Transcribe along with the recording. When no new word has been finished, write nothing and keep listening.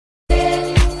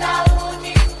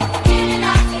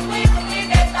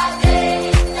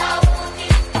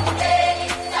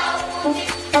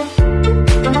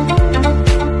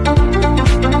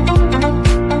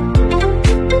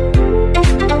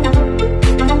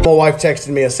My wife texted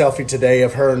me a selfie today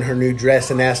of her in her new dress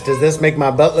and asked, does this make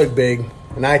my butt look big?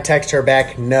 And I text her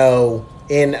back, no,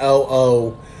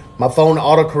 N-O-O. My phone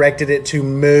auto-corrected it to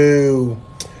moo.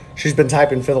 She's been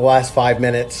typing for the last 5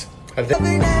 minutes.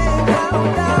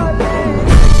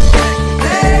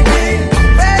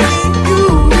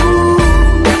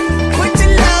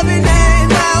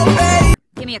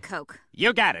 Give me a Coke.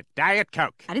 You got it. Diet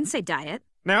Coke. I didn't say diet.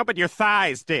 No, but your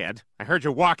thighs did. I heard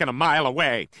you walking a mile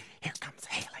away. Here comes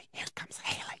Haley. Here comes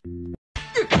Haley.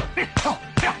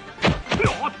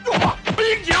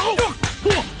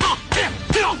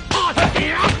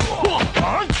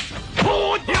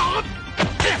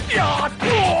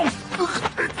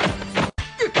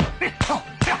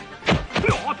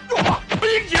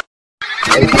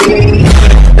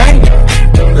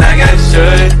 Like I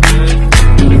should.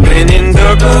 When in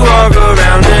dark, walk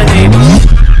around the neighborhood.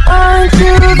 Aren't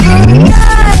you the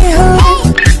guy who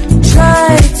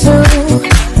tried to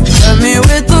shut me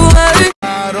with the word? I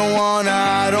don't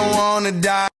wanna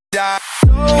die.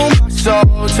 Sold my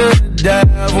soul to the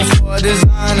devil for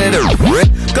designing it.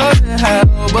 Go to hell,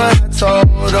 but I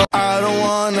told him I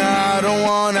don't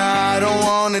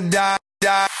wanna die.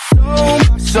 Sold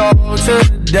my soul to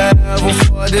the devil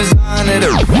for designing it.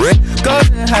 Go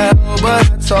to hell, but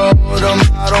I told him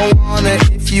I don't wanna.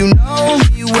 If you know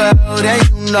me well, then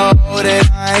you know that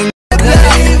I ain't. I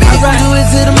do it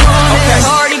to the morning. Okay.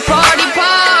 Party.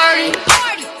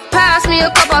 Pass me a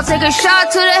cup, I'll take a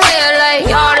shot to the head like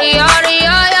yada.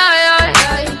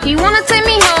 He wanna take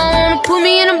me home, put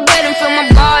me in a bed and fill my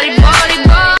body.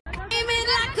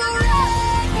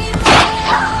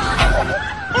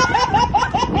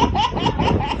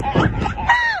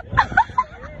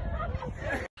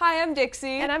 Hi, I'm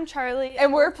Dixie. And I'm Charlie.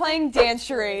 And we're playing dance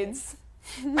charades.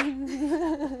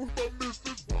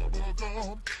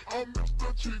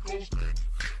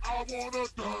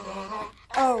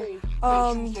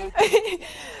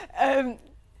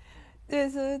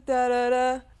 This is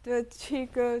da-da-da, the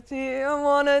Chico, I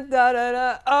wanna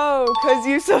da-da-da, oh, cause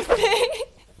you so big.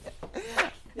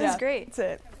 That's great. That's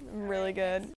it. Really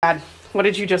good. Dad, what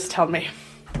did you just tell me?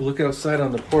 Look outside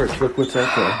on the porch. Look what's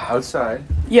out there. Outside.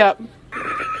 Yep.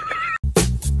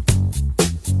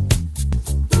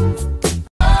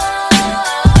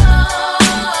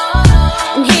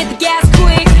 Hit the gas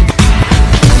quick.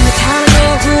 I'm the kind of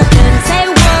girl who can say a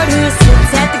word, who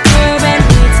sits at the curb and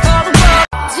waits for the world.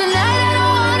 Tonight I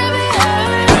don't wanna be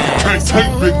hurt. Can't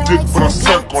take big dick, but I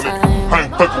suck on it. I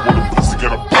ain't fucking with a pussy,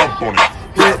 get a bump on it.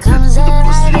 Here comes the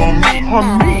pussy on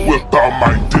me. Whip out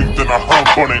my dick, then I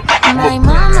hump on it. my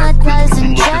mama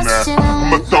doesn't trust him.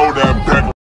 I'ma throw that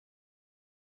back.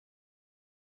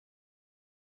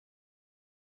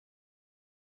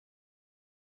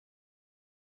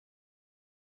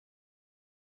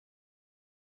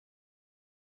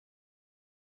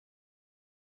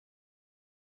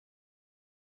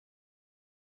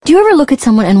 Do you ever look at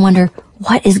someone and wonder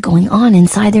what is going on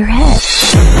inside their head?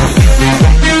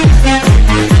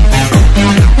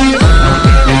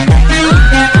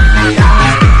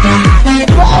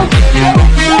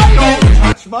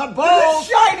 Touch my balls!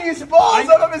 The shiniest balls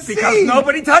I've ever seen! Because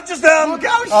nobody touches them! Look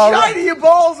how shiny your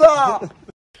balls are!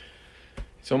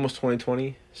 It's almost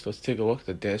 2020, so let's take a look at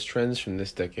the dance trends from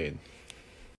this decade.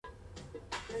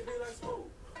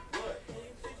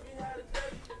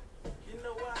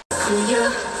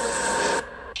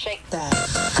 Shake that.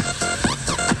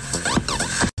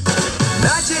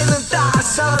 낮에는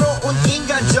따사로운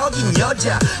인간적인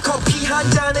여자 커피 한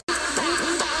잔에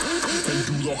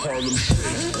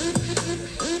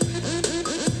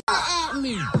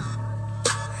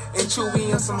And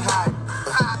chewy on some hot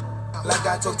like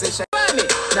I told Tisha.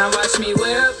 Now watch me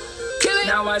whip.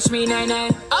 Now watch me nay.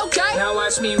 Okay. Now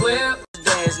watch me whip.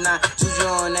 Dance now, juju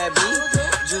on that beat,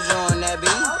 juju on that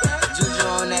beat, juju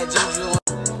on that juju.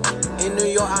 In New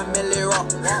York, I'm Millie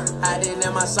Rock, hiding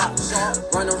in my socks,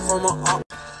 running from a up.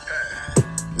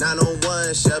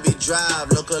 901 Shelby Drive,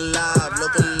 look alive.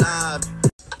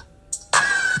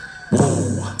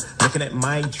 Whoa, looking at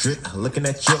my drip, looking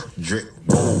at your drip.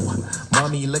 Whoa,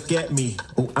 mommy, look at me.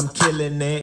 Oh, I'm killing it.